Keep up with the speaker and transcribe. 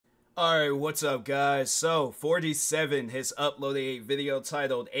Alright, what's up guys? So, 47 has uploaded a video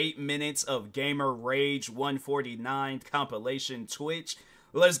titled 8 Minutes of Gamer Rage 149 Compilation Twitch.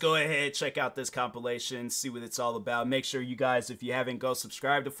 Let's go ahead, check out this compilation, see what it's all about. Make sure you guys, if you haven't, go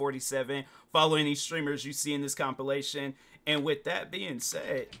subscribe to 47. Follow any streamers you see in this compilation. And with that being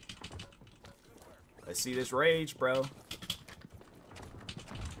said, let's see this rage, bro.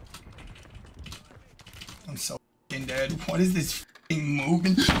 I'm so f***ing dead. What is this f***ing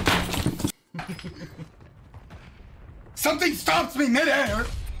moving? Something stops me midair!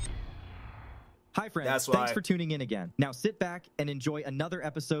 Hi friends, thanks for tuning in again. Now sit back and enjoy another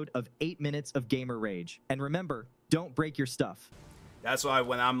episode of 8 Minutes of Gamer Rage. And remember, don't break your stuff. That's why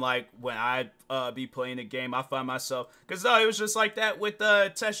when I be playing a game, I find myself, because it was just like that with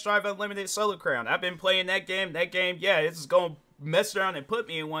Test Drive Unlimited Solo Crown. I've been playing that game, yeah, it's going to mess around and put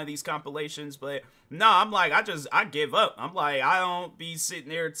me in one of these compilations, but no, I'm like, I give up. I'm like, I don't be sitting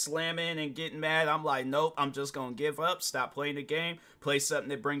there slamming and getting mad. I'm like, nope, I'm just going to give up, stop playing the game, play something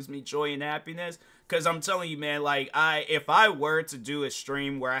that brings me joy and happiness. Because I'm telling you, man, like, if I were to do a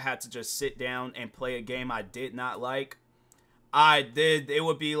stream where I had to just sit down and play a game I did not like, it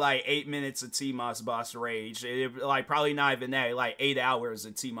would be like 8 minutes of TMossBoss Rage. Like, probably not even that, like 8 hours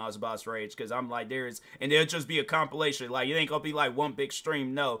of TMossBoss Rage. Because I'm like, and it'll just be a compilation. Like, it ain't gonna be like one big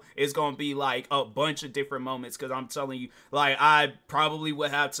stream. No, it's gonna be like a bunch of different moments. Because I'm telling you, like, I probably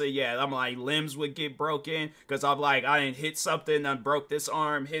would have to, I'm like, limbs would get broken. Because I'm like, I didn't hit something, done broke this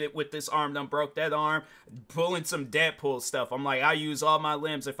arm, hit it with this arm, done broke that arm. Pulling some Deadpool stuff. I'm like, I use all my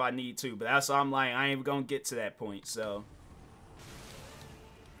limbs if I need to. But that's why I'm like, I ain't gonna get to that point, so.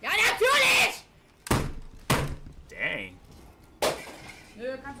 Ja, natürlich! Dang.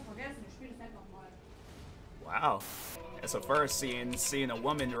 Nö, kannst du vergessen, ich spiel das halt nochmal. Wow. That's the first seeing a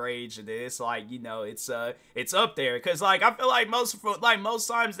woman rage, and it's like, you know, it's up there, cause like I feel like most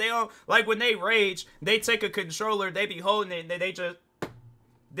times they don't, like, when they rage, they take a controller, they be holding it, and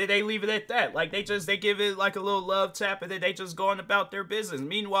they leave it at that. Like, they give it like a little love tap, and then they just go on about their business.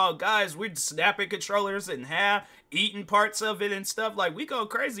 Meanwhile, guys, we're snapping controllers in half, eating parts of it and stuff. Like, we go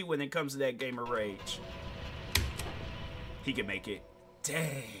crazy when it comes to that gamer rage. He can make it.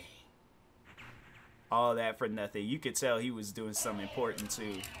 Dang. All that for nothing. You could tell he was doing something important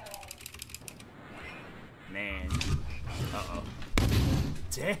too. Man. Uh-oh.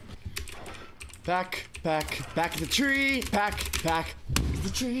 Dang. Back in the tree, back in the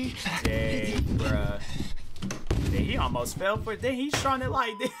tree. Dang, bruh. Dang, he almost fell for it. Then he's trying to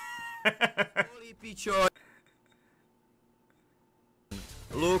like this.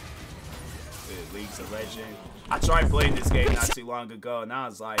 Look. Dude, League's a legend. I tried playing this game not too long ago, and I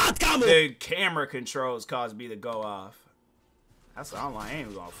was like, the camera controls caused me to go off. That's why I'm like, I ain't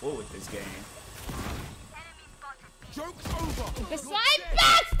even gonna fool with this game. Joke's over. Bist du ein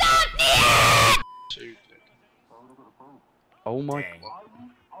Bastard? Oh my Dang. god.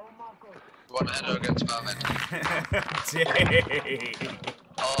 One header against Marvin. Dang.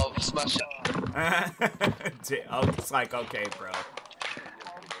 Oh, smash it. Oh, it's like, okay, bro.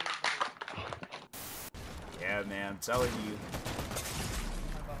 Yeah, man, I'm telling you.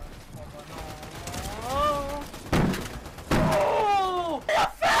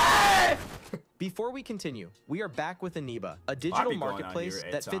 Before we continue, we are back with Aniba, a digital marketplace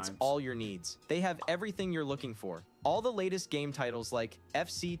that fits all your needs. They have everything you're looking for. All the latest game titles like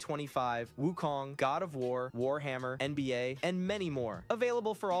FC 25, Wukong, God of War, Warhammer, NBA, and many more.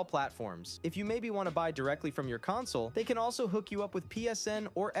 Available for all platforms. If you maybe want to buy directly from your console, they can also hook you up with PSN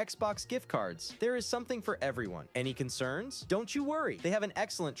or Xbox gift cards. There is something for everyone. Any concerns? Don't you worry. They have an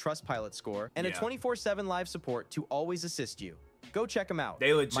excellent Trustpilot score and a 24/7 live support to always assist you. Go check them out.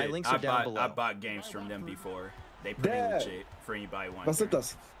 They legit. My links are down below. I bought games from them before. They pretty legit for anybody wondering. Was ist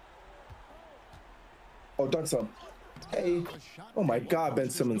das? Oh, Dunkson. Hey. Oh my god, Ben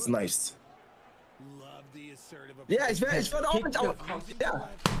Simmons, nice. Ja, ich würde auch mit ja.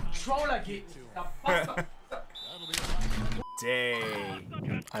 Controller geht.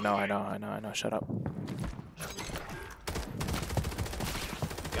 Dang. I know. Shut up.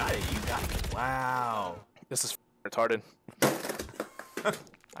 Got it. You got it. Wow. This is retarded.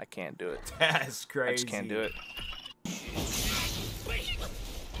 I can't do it. That's crazy. I just can't do it.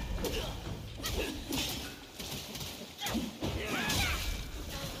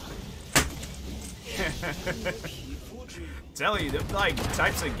 Telling you, them like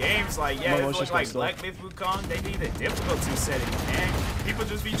types of games, like it looks like Black Myth Wukong, they need a difficulty setting, man. People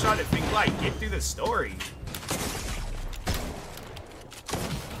just be trying to think like get through the story.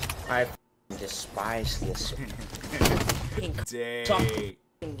 I despise this Dang.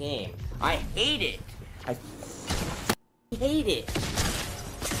 game. I hate it. I hate it.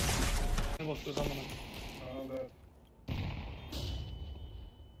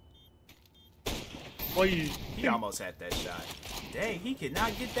 He almost had that shot. Dang, he could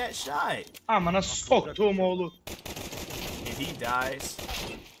not get that shot. Amına soktuğum oğlu. And he dies.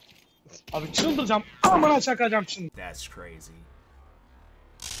 Abi çıldıracağım. Amına çakacağım şimdi. That's crazy.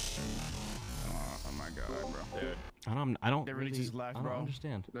 Oh my god, bro. Dude. I don't really just left, I don't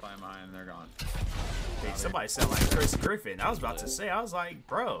understand. By mine, they're gone. Hey, somebody sound like Chris Griffin. I was about to say, I was like,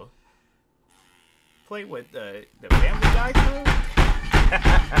 bro. Play with the Family Guy crew?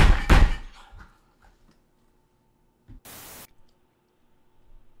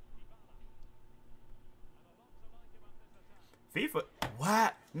 FIFA?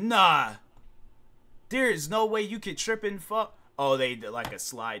 What? Nah. There is no way you could trip and fuck. Oh, they did like a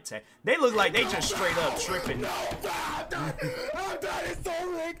slide tag. They look like they just straight up tripping. I'm done. It's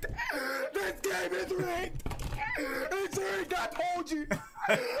so rigged. This game is rigged. It's rigged. I told you.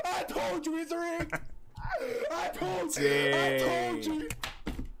 I told you it's rigged. I told you. I told you.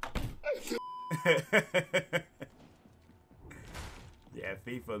 Yeah,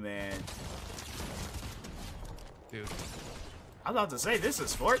 FIFA, man. Dude. I was about to say, this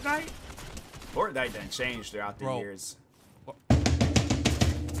is Fortnite? Fortnite done changed throughout the years.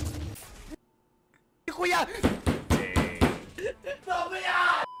 Dang.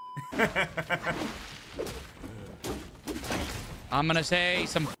 I'm gonna say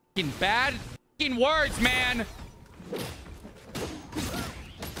some fucking bad fucking words, man.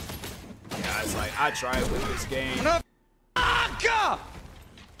 Yeah, it's like, I tried with this game. And I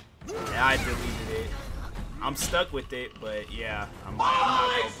deleted it. I'm stuck with it, but yeah, I'm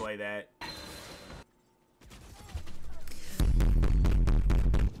not gonna play that.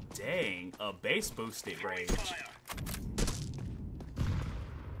 Dang, a base boosted rage.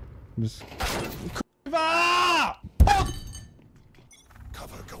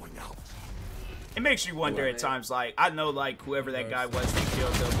 Cover going out. It makes you wonder at times, like, I know, like, whoever that guy was that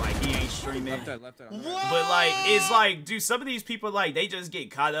killed him, like, he ain't streaming. But, like, it's like, do some of these people, like, they just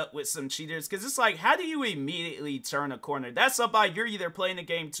get caught up with some cheaters? Because it's like, how do you immediately turn a corner? That's somebody, you're either playing the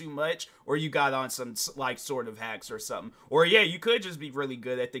game too much, or you got on some, like, sort of hacks or something. Or, yeah, you could just be really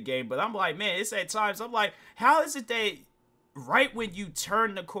good at the game. But I'm like, man, it's at times, I'm like, how is it that right when you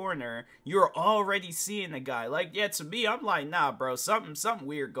turn the corner, you're already seeing the guy? Like, yeah, to me, I'm like, nah, bro, something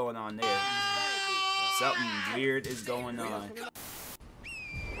weird going on there. Something weird is going on.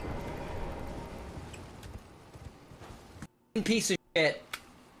 Piece of shit.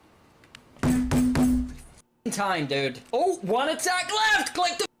 Time, dude. Oh, one attack left!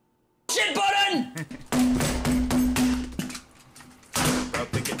 Click the shit button!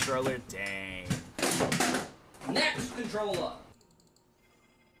 Broke the controller, dang. Next controller.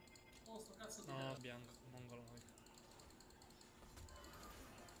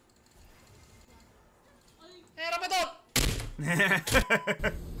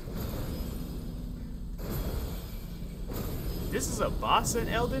 This is a boss in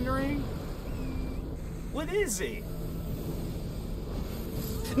Elden Ring? What is it?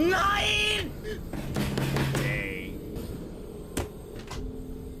 9! Dang.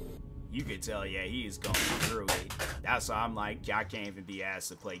 You could tell, yeah, he is going through it. That's why I'm like, I can't even be asked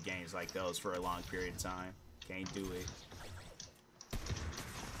to play games like those for a long period of time. Can't do it.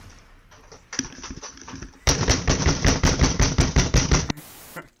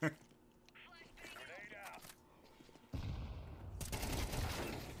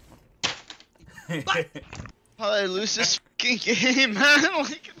 How did I lose this fucking game, man?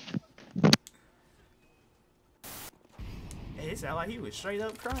 Like... Hey, it sounded like he was straight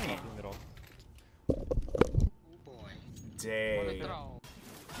up crying. Oh boy. Dang.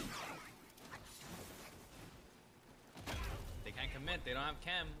 They can't commit. They don't have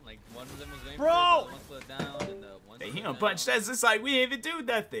chem. Like one of them was going for it, the other one slowed down, and the one. Hey, he done punched us. It's like we didn't even do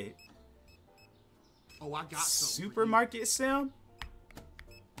nothing. Oh, I got something. Supermarket Sim?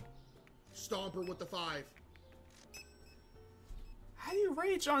 Stomper with the 5. How do you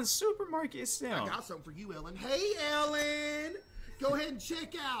rage on Supermarket Sim? I got something for you, Ellen. Hey, Ellen! Go ahead and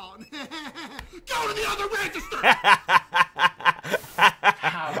check out. Go to the other register!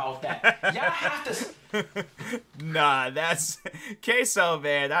 How about that? Y'all have to... Nah, that's... Queso,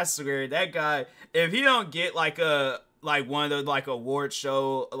 man, I swear, that guy, if he don't get, like, one of the, like, award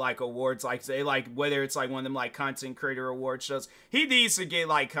show, like, awards, like, say, like, whether it's, like, one of them, like, content creator award shows, he needs to get,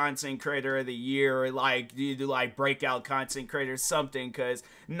 like, content creator of the year, or, like, do, like, breakout content creator, something, because,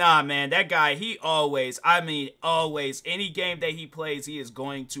 nah, man, that guy, he always, I mean, always, any game that he plays, he is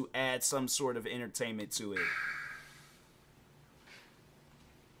going to add some sort of entertainment to it.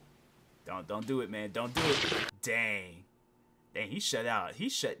 Don't do it, man, don't do it. Dang. Dang, he shut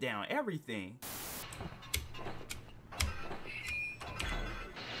down everything.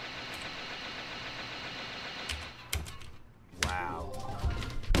 Wow.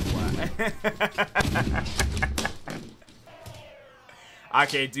 I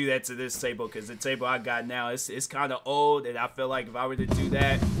can't do that to this table because the table I got now it's kind of old, and I feel like if I were to do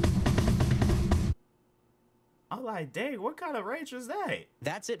that, I'm like, dang, what kind of rage was that?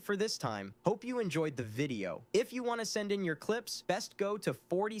 That's it for this time. Hope you enjoyed the video. If you want to send in your clips, best go to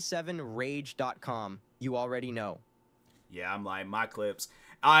 47rage.com. You already know. Yeah, I'm like, my clips.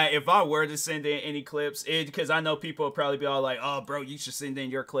 If I were to send in any clips, because I know people will probably be all like, oh, bro, you should send in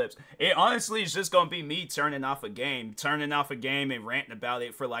your clips. It honestly is just going to be me turning off a game and ranting about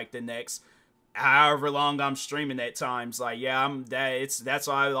it for like the next however long I'm streaming at times. Like, yeah, that's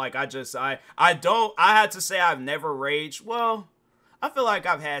why, like, I had to say I've never raged. Well, I feel like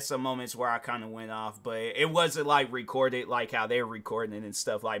I've had some moments where I kind of went off, but it wasn't like recorded like how they're recording it and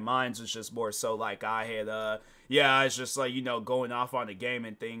stuff. Like, mine's was just more so like I had, yeah, it's just like, you know, going off on the game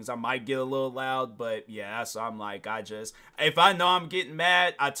and things. I might get a little loud, but yeah, so I'm like, if I know I'm getting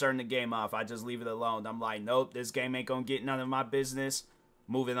mad, I turn the game off. I just leave it alone. I'm like, nope, this game ain't gonna get none of my business.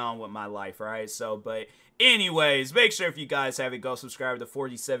 Moving on with my life, right? So, but anyways, make sure if you guys haven't, go subscribe to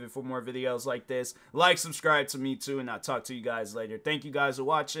 47 for more videos like this. Like, subscribe to me too, and I'll talk to you guys later. Thank you guys for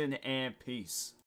watching, and peace.